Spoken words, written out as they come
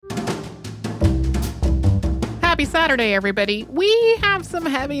Happy Saturday, everybody. We have some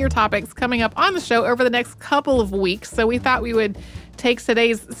heavier topics coming up on the show over the next couple of weeks, so we thought we would take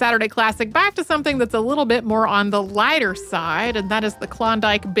today's Saturday Classic back to something that's a little bit more on the lighter side, and that is the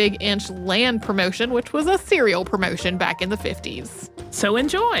Klondike Big Inch land promotion, which was a cereal promotion back in the 50s. So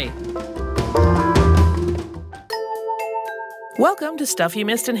enjoy! Welcome to Stuff You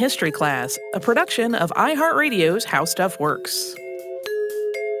Missed in History Class, a production of iHeartRadio's How Stuff Works.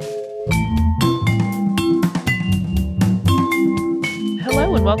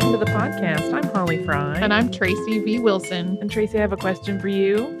 Hello and welcome to the podcast. I'm Holly Fry. And I'm Tracy V. Wilson. And Tracy, I have a question for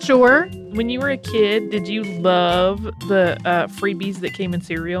you. Sure. When you were a kid, did you love the freebies that came in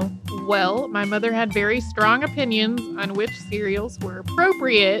cereal? Well, my mother had very strong opinions on which cereals were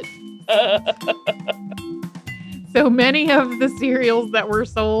appropriate. So many of the cereals that were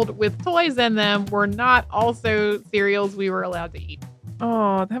sold with toys in them were not also cereals we were allowed to eat.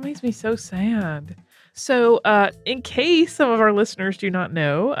 Oh, that makes me so sad. So, in case some of our listeners do not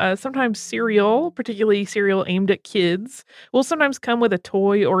know, sometimes cereal, particularly cereal aimed at kids, will sometimes come with a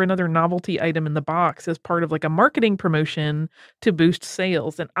toy or another novelty item in the box as part of like a marketing promotion to boost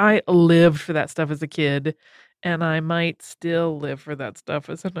sales. And I lived for that stuff as a kid, and I might still live for that stuff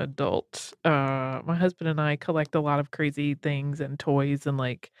as an adult. My husband and I collect a lot of crazy things and toys, and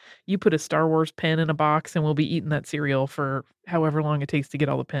like you put a Star Wars pen in a box and we'll be eating that cereal for however long it takes to get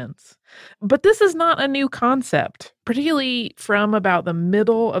all the pens. But this is not a new concept, particularly from about the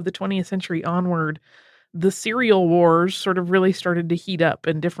middle of the 20th century onward. The cereal wars sort of really started to heat up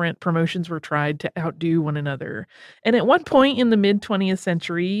and different promotions were tried to outdo one another. And at one point in the mid 20th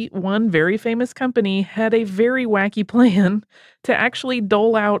century, one very famous company had a very wacky plan to actually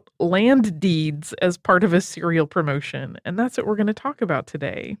dole out land deeds as part of a cereal promotion. And that's what we're going to talk about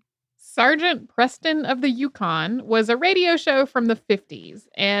today. Sergeant Preston of the Yukon was a radio show from the 50s,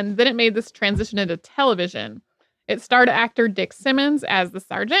 and then it made this transition into television. It starred actor Dick Simmons as the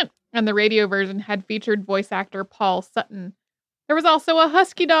sergeant, and the radio version had featured voice actor Paul Sutton. There was also a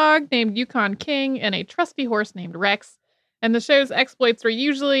husky dog named Yukon King and a trusty horse named Rex, and the show's exploits were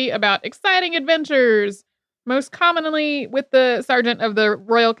usually about exciting adventures, most commonly with the sergeant of the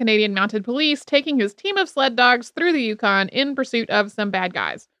Royal Canadian Mounted Police taking his team of sled dogs through the Yukon in pursuit of some bad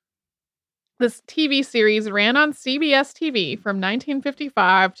guys. This TV series ran on CBS TV from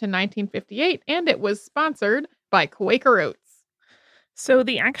 1955 to 1958, and it was sponsored by Quaker Oats. So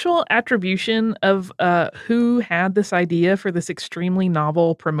the actual attribution of who had this idea for this extremely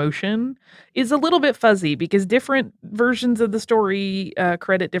novel promotion is a little bit fuzzy because different versions of the story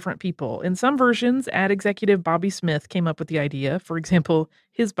credit different people. In some versions, ad executive Bobby Smith came up with the idea. For example,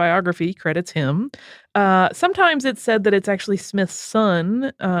 his biography credits him. Sometimes it's said that it's actually Smith's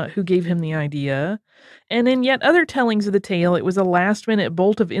son who gave him the idea. And in yet other tellings of the tale, it was a last-minute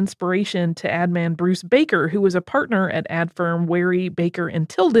bolt of inspiration to ad man Bruce Baker, who was a partner at ad firm Wary, Baker, and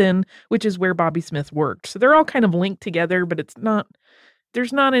Tilden, which is where Bobby Smith worked. So they're all kind of linked together, but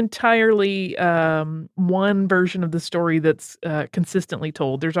there's not entirely one version of the story that's consistently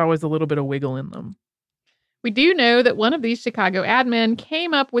told. There's always a little bit of wiggle in them. We do know that one of these Chicago ad men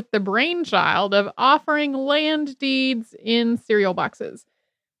came up with the brainchild of offering land deeds in cereal boxes.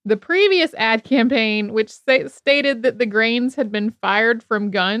 The previous ad campaign, which stated that the grains had been fired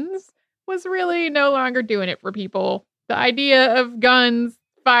from guns, was really no longer doing it for people. The idea of guns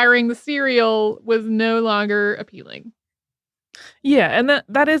firing the cereal was no longer appealing. Yeah, and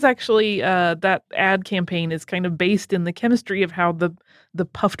that is actually, that ad campaign is kind of based in the chemistry of how the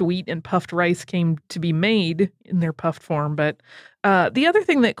puffed wheat and puffed rice came to be made in their puffed form. But the other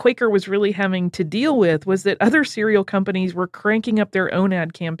thing that Quaker was really having to deal with was that other cereal companies were cranking up their own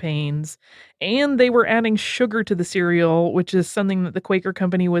ad campaigns, and they were adding sugar to the cereal, which is something that the Quaker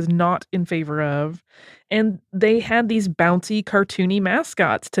company was not in favor of. And they had these bouncy, cartoony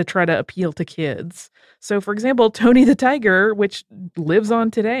mascots to try to appeal to kids. So, for example, Tony the Tiger, which lives on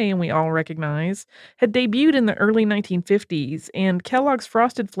today and we all recognize, had debuted in the early 1950s, and Kellogg's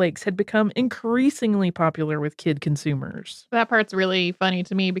Frosted Flakes had become increasingly popular with kid consumers. That part's really funny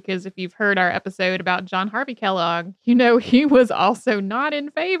to me because if you've heard our episode about John Harvey Kellogg, you know he was also not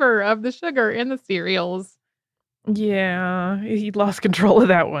in favor of the sugar in the cereals. Yeah, he lost control of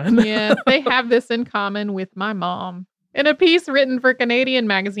that one. Yeah, they have this in common with my mom. In a piece written for Canadian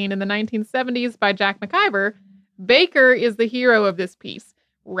Magazine in the 1970s by Jack McIver, Baker is the hero of this piece,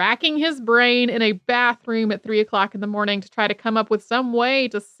 racking his brain in a bathroom at 3 o'clock in the morning to try to come up with some way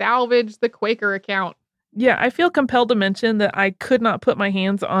to salvage the Quaker account. Yeah, I feel compelled to mention that I could not put my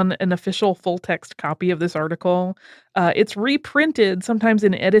hands on an official full-text copy of this article. It's reprinted, sometimes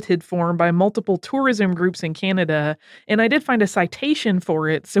in edited form, by multiple tourism groups in Canada, and I did find a citation for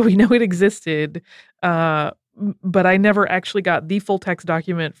it, so we know it existed. but I never actually got the full text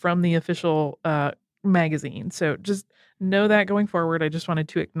document from the official magazine. So just know that going forward. I just wanted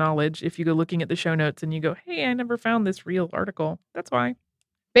to acknowledge if you go looking at the show notes and you go, hey, I never found this real article. That's why.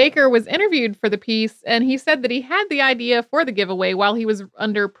 Baker was interviewed for the piece, and he said that he had the idea for the giveaway while he was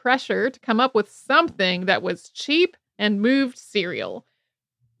under pressure to come up with something that was cheap and moved cereal.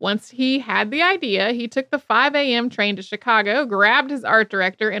 Once he had the idea, he took the 5 a.m. train to Chicago, grabbed his art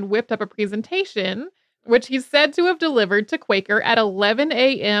director, and whipped up a presentation, which he's said to have delivered to Quaker at 11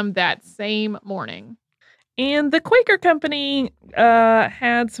 a.m. that same morning. And the Quaker Company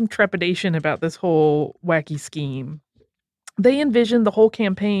had some trepidation about this whole wacky scheme. They envisioned the whole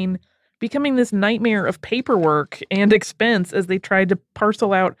campaign becoming this nightmare of paperwork and expense as they tried to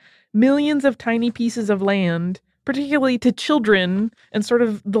parcel out millions of tiny pieces of land, particularly to children, and sort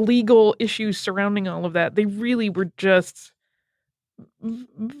of the legal issues surrounding all of that. They really were just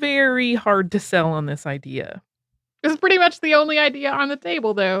very hard to sell on this idea. It was pretty much the only idea on the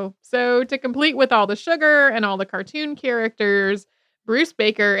table, though. So, to complete with all the sugar and all the cartoon characters, Bruce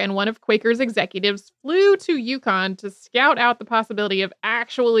Baker and one of Quaker's executives flew to Yukon to scout out the possibility of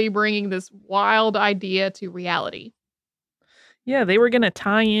actually bringing this wild idea to reality. Yeah, they were going to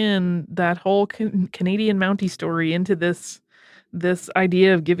tie in that whole Canadian Mountie story into this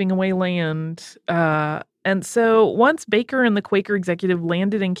idea of giving away land. And so once Baker and the Quaker executive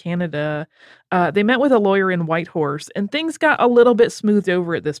landed in Canada, they met with a lawyer in Whitehorse, and things got a little bit smoothed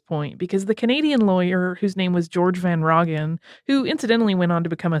over at this point because the Canadian lawyer, whose name was George Van Roggen, who incidentally went on to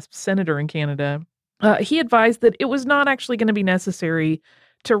become a senator in Canada, he advised that it was not actually going to be necessary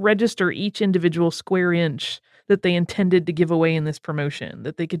to register each individual square inch that they intended to give away in this promotion,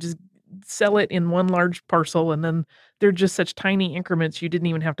 that they could just sell it in one large parcel, and then they're just such tiny increments you didn't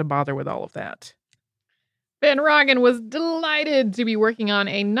even have to bother with all of that. Van Roggen was delighted to be working on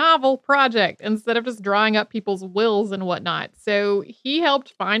a novel project instead of just drawing up people's wills and whatnot. So he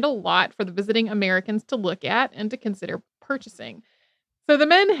helped find a lot for the visiting Americans to look at and to consider purchasing. So the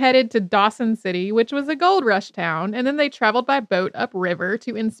men headed to Dawson City, which was a gold rush town, and then they traveled by boat upriver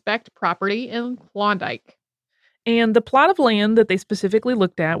to inspect property in Klondike. And the plot of land that they specifically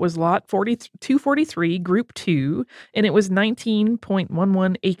looked at was lot 243, Group 2, and it was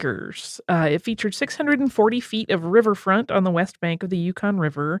 19.11 acres. It featured 640 feet of riverfront on the west bank of the Yukon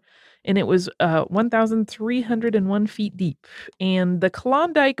River, and it was 1,301 feet deep. And the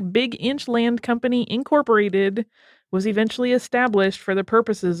Klondike Big Inch Land Company Incorporated was eventually established for the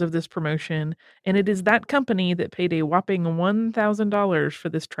purposes of this promotion, and it is that company that paid a whopping $1,000 for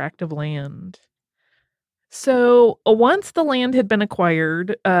this tract of land. So once the land had been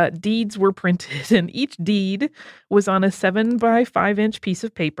acquired, deeds were printed, and each deed was on a 7 by 5 inch piece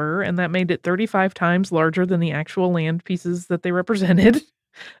of paper, and that made it 35 times larger than the actual land pieces that they represented.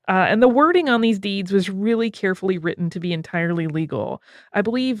 And the wording on these deeds was really carefully written to be entirely legal. I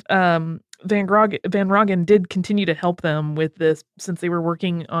believe Van Roggen did continue to help them with this since they were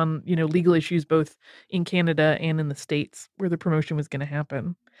working on, legal issues both in Canada and in the States where the promotion was going to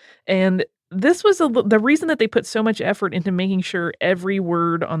happen. And this was the reason that they put so much effort into making sure every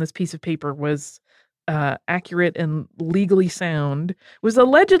word on this piece of paper was accurate and legally sound was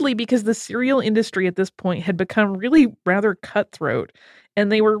allegedly because the cereal industry at this point had become really rather cutthroat, and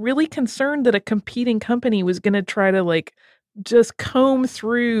they were really concerned that a competing company was going to try to just comb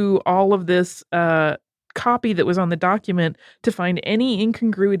through all of this copy that was on the document to find any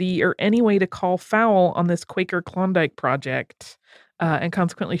incongruity or any way to call foul on this Quaker Klondike project. And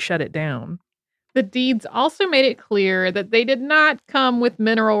consequently shut it down. The deeds also made it clear that they did not come with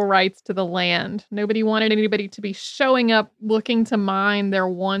mineral rights to the land. Nobody wanted anybody to be showing up looking to mine their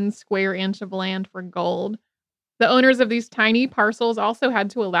 1 square inch of land for gold. The owners of these tiny parcels also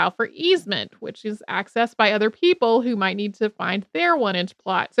had to allow for easement, which is accessed by other people who might need to find their 1 inch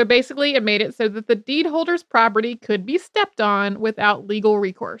plot. So basically, it made it so that the deed holder's property could be stepped on without legal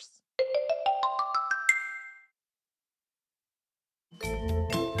recourse.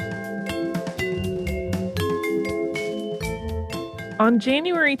 On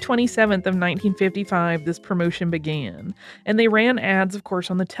January 27th of 1955, this promotion began, and they ran ads, of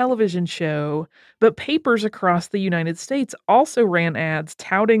course, on the television show, but papers across the United States also ran ads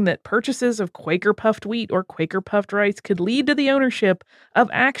touting that purchases of Quaker puffed wheat or Quaker puffed rice could lead to the ownership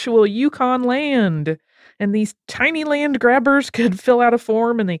of actual Yukon land. And these tiny land grabbers could fill out a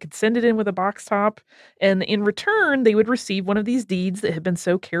form and they could send it in with a box top. And in return, they would receive one of these deeds that had been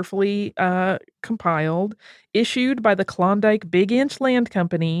so carefully compiled, issued by the Klondike Big Inch Land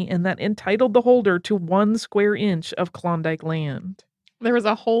Company, and that entitled the holder to 1 square inch of Klondike land. There was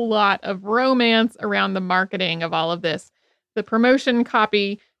a whole lot of romance around the marketing of all of this. The promotion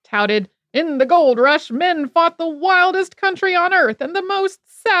copy touted In the gold rush, men fought the wildest country on earth and the most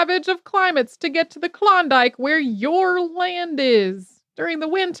savage of climates to get to the Klondike where your land is. During the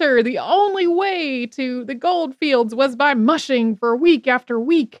winter, the only way to the gold fields was by mushing for week after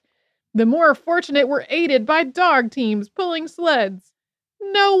week. The more fortunate were aided by dog teams pulling sleds.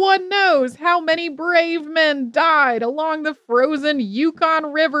 No one knows how many brave men died along the frozen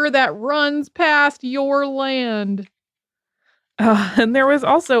Yukon River that runs past your land. And there was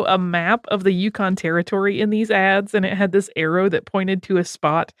also a map of the Yukon Territory in these ads, and it had this arrow that pointed to a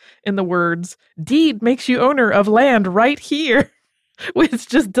spot in the words, "Deed makes you owner of land right here," which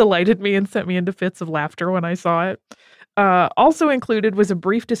just delighted me and sent me into fits of laughter when I saw it. Also included was a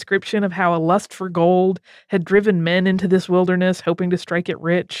brief description of how a lust for gold had driven men into this wilderness, hoping to strike it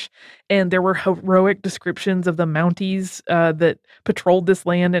rich. And there were heroic descriptions of the Mounties that patrolled this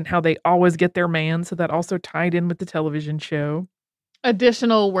land and how they always get their man. So that also tied in with the television show.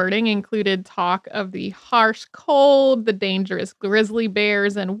 Additional wording included talk of the harsh cold, the dangerous grizzly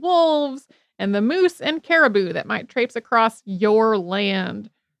bears and wolves, and the moose and caribou that might traipse across your land.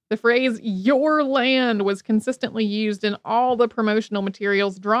 The phrase your land was consistently used in all the promotional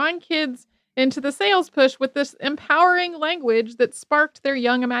materials, drawing kids into the sales push with this empowering language that sparked their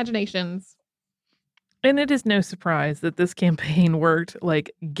young imaginations. And it is no surprise that this campaign worked like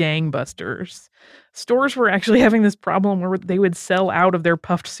gangbusters. Stores were actually having this problem where they would sell out of their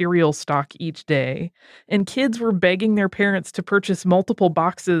puffed cereal stock each day, and kids were begging their parents to purchase multiple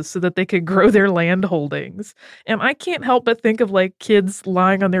boxes so that they could grow their land holdings. And I can't help but think of like kids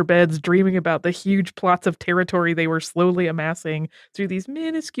lying on their beds dreaming about the huge plots of territory they were slowly amassing through these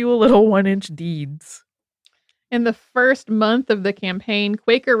minuscule little 1-inch deeds. In the first month of the campaign,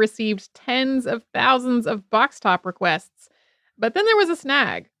 Quaker received tens of thousands of box top requests. But then there was a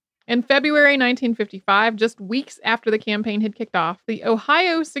snag. In February 1955, just weeks after the campaign had kicked off, the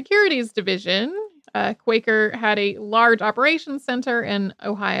Ohio Securities Division, Quaker had a large operations center in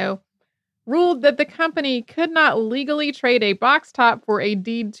Ohio, ruled that the company could not legally trade a box top for a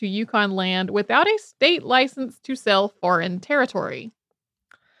deed to Yukon land without a state license to sell foreign territory.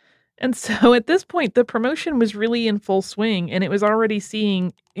 And so at this point, the promotion was really in full swing and it was already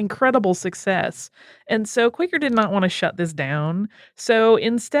seeing incredible success. And so Quaker did not want to shut this down. So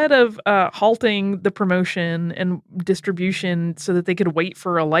instead of halting the promotion and distribution so that they could wait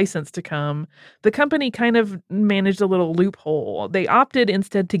for a license to come, the company kind of managed a little loophole. They opted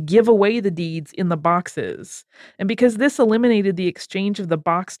instead to give away the deeds in the boxes. And because this eliminated the exchange of the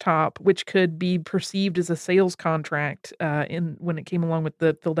box top, which could be perceived as a sales contract when it came along with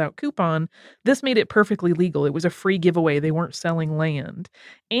the filled out coupon, this made it perfectly legal. It was a free giveaway. They weren't selling land.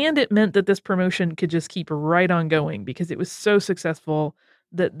 And it meant that this promotion could just keep right on going because it was so successful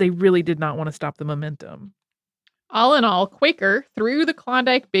that they really did not want to stop the momentum. All in all, Quaker, through the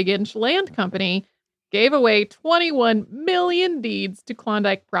Klondike Big Inch Land Company, gave away 21 million deeds to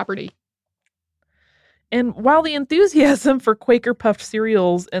Klondike property. And while the enthusiasm for Quaker puffed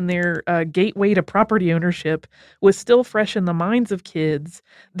cereals and their gateway to property ownership was still fresh in the minds of kids,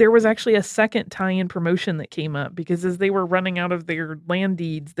 there was actually a second tie-in promotion that came up because as they were running out of their land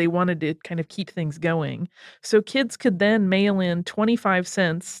deeds, they wanted to kind of keep things going. So kids could then mail in 25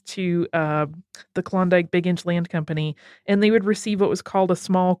 cents to the Klondike Big Inch Land Company, and they would receive what was called a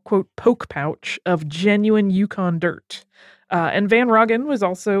small, quote, poke pouch of genuine Yukon dirt. And Van Roggen was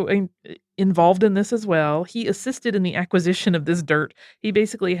also involved in this as well. He assisted in the acquisition of this dirt. He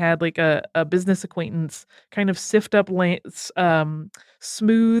basically had like a business acquaintance kind of sift up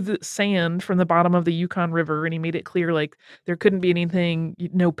smooth sand from the bottom of the Yukon River, and he made it clear like there couldn't be anything,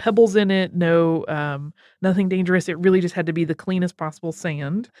 no pebbles in it, nothing dangerous. It really just had to be the cleanest possible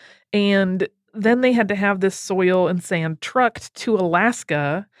sand. And then they had to have this soil and sand trucked to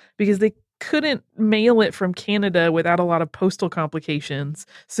Alaska because they couldn't mail it from Canada without a lot of postal complications.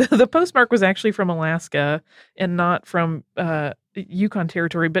 So the postmark was actually from Alaska and not from Yukon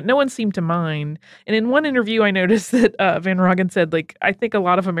territory, but no one seemed to mind. And in one interview, I noticed that Van Roggen said, like, I think a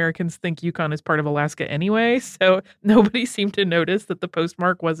lot of Americans think Yukon is part of Alaska anyway. So nobody seemed to notice that the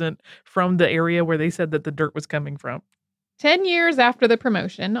postmark wasn't from the area where they said that the dirt was coming from. 10 years after the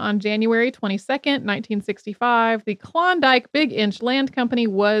promotion, on January 22nd, 1965, the Klondike Big Inch Land Company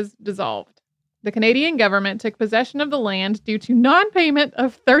was dissolved. The Canadian government took possession of the land due to non-payment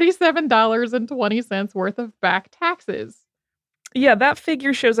of $37.20 worth of back taxes. Yeah, that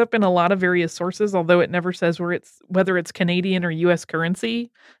figure shows up in a lot of various sources, although it never says whether it's Canadian or U.S. currency.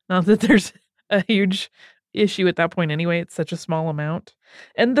 Not that there's a huge issue at that point anyway. It's such a small amount.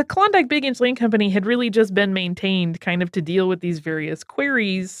 And the Klondike Big Inch Land Company had really just been maintained kind of to deal with these various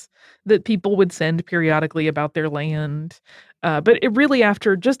queries that people would send periodically about their land. But it really,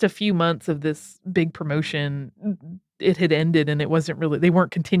 after just a few months of this big promotion, it had ended, and they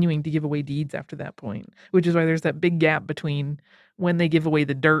weren't continuing to give away deeds after that point, which is why there's that big gap between when they give away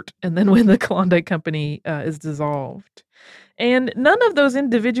the dirt and then when the Klondike Company is dissolved. And none of those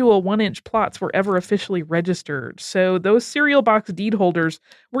individual 1-inch plots were ever officially registered, so those cereal box deed holders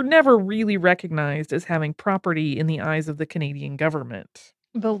were never really recognized as having property in the eyes of the Canadian government.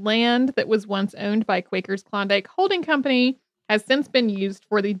 The land that was once owned by Quaker's Klondike Holding Company has since been used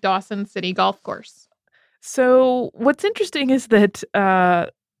for the Dawson City Golf Course. So what's interesting is that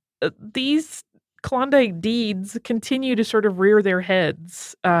these Klondike deeds continue to sort of rear their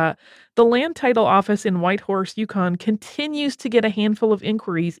heads. The land title office in Whitehorse, Yukon, continues to get a handful of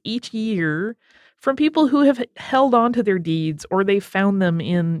inquiries each year from people who have held on to their deeds, or they found them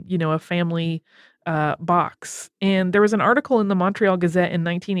in, a family box. And there was an article in the Montreal Gazette in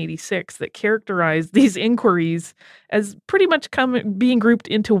 1986 that characterized these inquiries as pretty much being grouped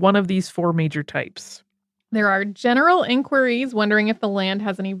into one of these four major types. There are general inquiries wondering if the land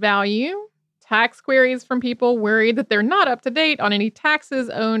has any value, tax queries from people worried that they're not up to date on any taxes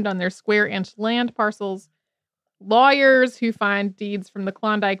owed on their square inch land parcels, lawyers who find deeds from the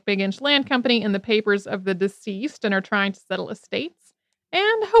Klondike Big Inch Land Company in the papers of the deceased and are trying to settle estates,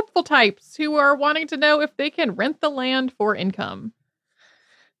 and hopeful types who are wanting to know if they can rent the land for income.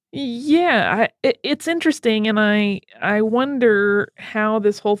 Yeah, it's interesting, and I wonder how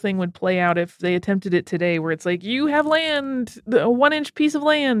this whole thing would play out if they attempted it today, where it's like, you have land, a 1-inch piece of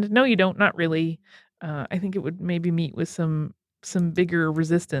land. No, you don't, not really. I think it would maybe meet with some bigger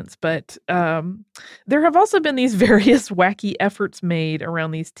resistance, but there have also been these various wacky efforts made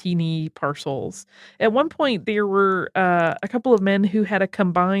around these teeny parcels. At one point, there were a couple of men who had a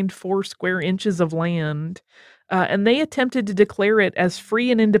combined 4 square inches of land. And they attempted to declare it as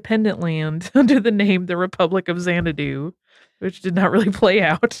free and independent land under the name the Republic of Xanadu, which did not really play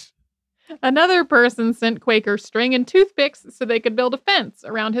out. Another person sent Quaker string and toothpicks so they could build a fence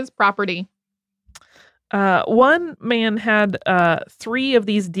around his property. One man had 3 of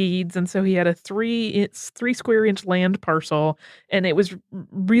these deeds, and so he had a 3 square inch land parcel, and it was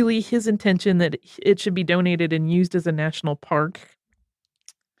really his intention that it should be donated and used as a national park.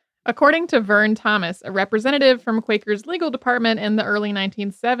 According to Vern Thomas, a representative from Quaker's legal department in the early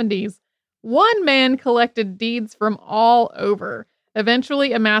 1970s, one man collected deeds from all over,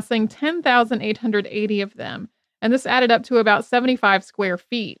 eventually amassing 10,880 of them, and this added up to about 75 square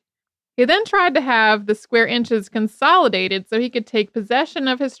feet. He then tried to have the square inches consolidated so he could take possession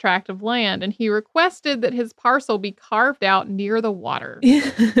of his tract of land, and he requested that his parcel be carved out near the water.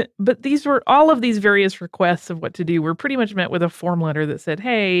 But all of these various requests of what to do were pretty much met with a form letter that said,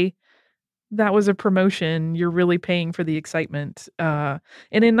 hey, that was a promotion. You're really paying for the excitement. And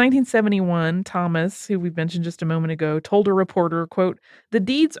in 1971, Thomas, who we mentioned just a moment ago, told a reporter, quote, "The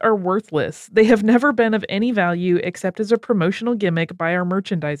deeds are worthless. They have never been of any value except as a promotional gimmick by our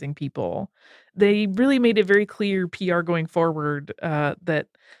merchandising people." They really made it very clear, PR going forward, that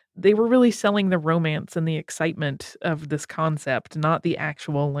they were really selling the romance and the excitement of this concept, not the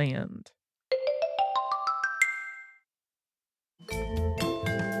actual land.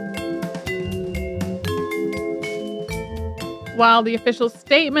 While the official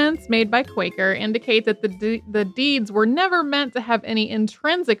statements made by Quaker indicate that the deeds were never meant to have any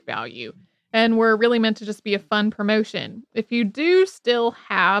intrinsic value and were really meant to just be a fun promotion, if you do still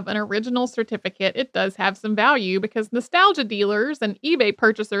have an original certificate, it does have some value because nostalgia dealers and eBay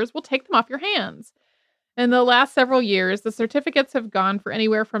purchasers will take them off your hands. In the last several years, the certificates have gone for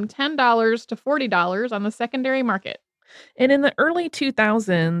anywhere from $10 to $40 on the secondary market. And in the early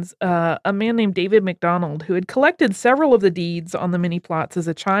 2000s, a man named David McDonald, who had collected several of the deeds on the mini plots as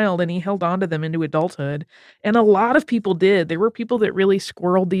a child, and he held on to them into adulthood. And a lot of people did. There were people that really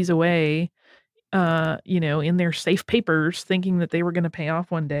squirreled these away, in their safe papers, thinking that they were going to pay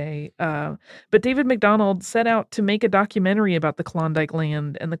off one day. But David McDonald set out to make a documentary about the Klondike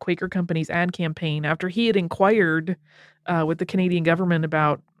land and the Quaker Company's ad campaign after he had inquired with the Canadian government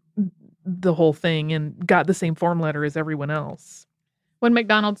about the whole thing and got the same form letter as everyone else. When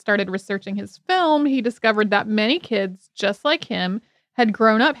McDonald started researching his film, he discovered that many kids, just like him, had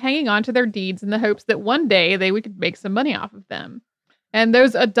grown up hanging on to their deeds in the hopes that one day they could make some money off of them. And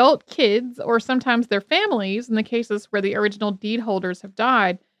those adult kids, or sometimes their families, in the cases where the original deed holders have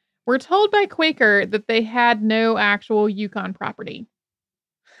died, were told by Quaker that they had no actual Yukon property.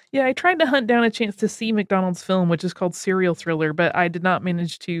 Yeah, I tried to hunt down a chance to see McDonald's film, which is called Serial Thriller, but I did not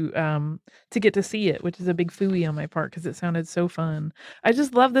manage to get to see it, which is a big phooey on my part because it sounded so fun. I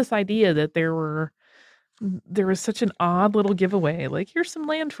just love this idea that there was such an odd little giveaway, like, "Here's some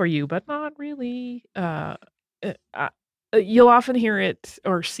land for you, but not really." Uh, uh, you'll often hear it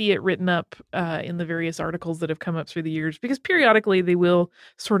or see it written up, in the various articles that have come up through the years because periodically they will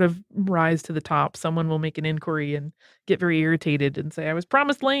sort of rise to the top. Someone will make an inquiry and get very irritated and say, "I was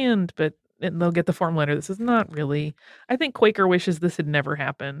promised land," but and they'll get the form letter that says, "Not really." I think Quaker wishes this had never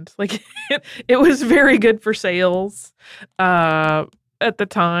happened. Like, it was very good for sales, uh, at the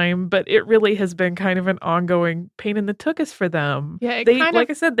time, but it really has been kind of an ongoing pain in the tuchus for them. Yeah, it They kind like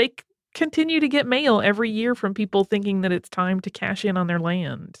of I said, they continue to get mail every year from people thinking that it's time to cash in on their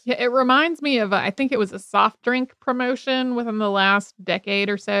land. Yeah, it reminds me of, I think it was a soft drink promotion within the last decade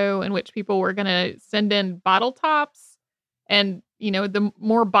or so in which people were gonna send in bottle tops and, the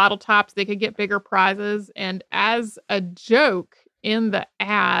more bottle tops, they could get bigger prizes, and as a joke in the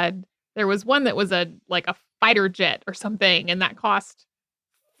ad, there was one that was like a fighter jet or something, and that cost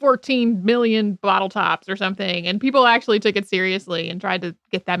 14 million bottle tops or something, and people actually took it seriously and tried to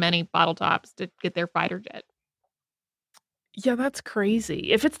get that many bottle tops to get their fighter jet. Yeah, that's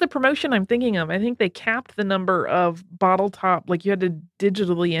crazy. If it's the promotion I'm thinking of, I think they capped the number of bottle top, like you had to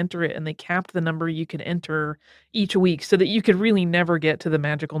digitally enter it and they capped the number you could enter each week so that you could really never get to the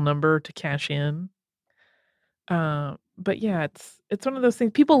magical number to cash in. But yeah, it's one of those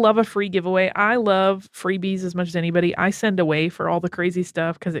things. People love a free giveaway. I love freebies as much as anybody. I send away for all the crazy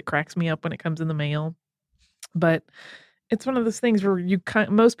stuff because it cracks me up when it comes in the mail. But it's one of those things where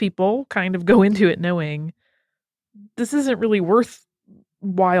most people kind of go into it knowing this isn't really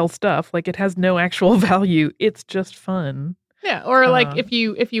worthwhile stuff. Like, it has no actual value. It's just fun. Yeah, or like Uh, if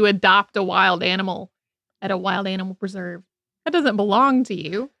you adopt a wild animal at a wild animal preserve, that doesn't belong to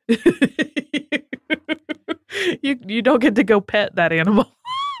you. you don't get to go pet that animal.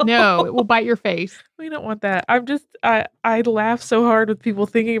 No, it will bite your face. We don't want that. I laugh so hard with people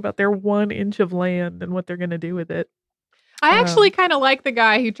thinking about their 1 inch of land and what they're gonna do with it. I actually Um, kind of like the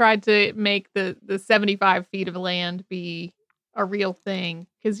guy who tried to make the 75 feet of land be a real thing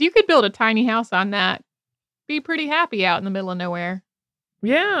because you could build a tiny house on that, be pretty happy out in the middle of nowhere.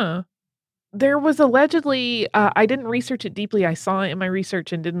 yeah. There was allegedly, I didn't research it deeply. I saw it in my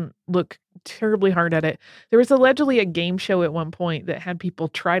research and didn't look terribly hard at it. There was allegedly a game show at one point that had people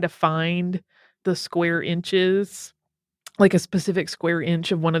try to find the square inches, like a specific square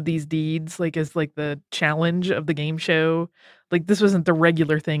inch of one of these deeds, like as like the challenge of the game show. Like, this wasn't the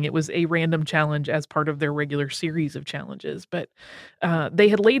regular thing. It was a random challenge as part of their regular series of challenges. But they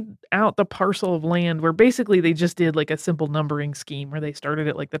had laid out the parcel of land where basically they just did like a simple numbering scheme where they started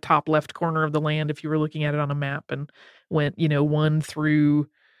at like the top left corner of the land if you were looking at it on a map and went, 1 through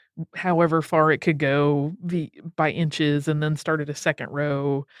however far it could go by inches, and then started a second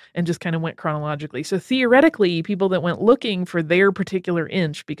row and just kind of went chronologically. So theoretically, people that went looking for their particular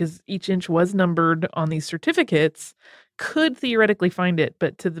inch, because each inch was numbered on these certificates, could theoretically find it.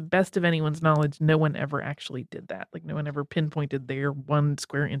 But to the best of anyone's knowledge, no one ever actually did that. Like, no one ever pinpointed their 1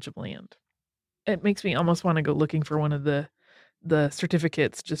 square inch of land. It makes me almost want to go looking for one of the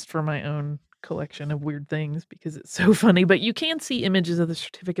certificates just for my own collection of weird things because it's so funny. But you can see images of the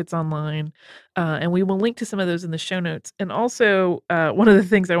certificates online, and we will link to some of those in the show notes. And also, one of the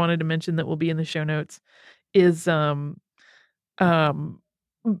things I wanted to mention that will be in the show notes is um,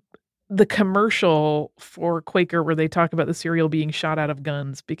 the commercial for Quaker where they talk about the cereal being shot out of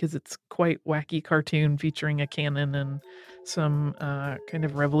guns because it's quite wacky cartoon featuring a cannon and some kind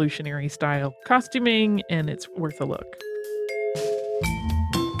of revolutionary style costuming, and it's worth a look.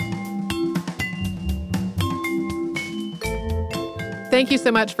 Thank you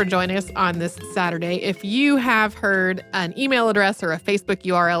so much for joining us on this Saturday. If you have heard an email address or a Facebook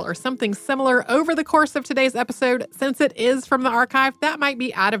URL or something similar over the course of today's episode, since it is from the archive, that might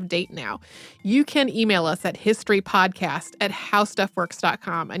be out of date now. You can email us at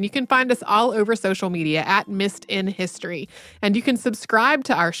historypodcast@howstuffworks.com, and you can find us all over social media at Missed in History. And you can subscribe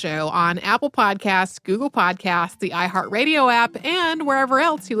to our show on Apple Podcasts, Google Podcasts, the iHeartRadio app, and wherever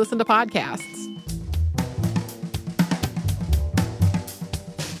else you listen to podcasts.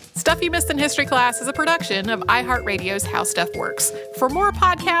 Stuff You Missed in History Class is a production of iHeartRadio's How Stuff Works. For more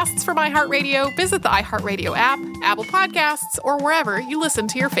podcasts from iHeartRadio, visit the iHeartRadio app, Apple Podcasts, or wherever you listen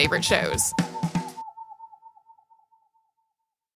to your favorite shows.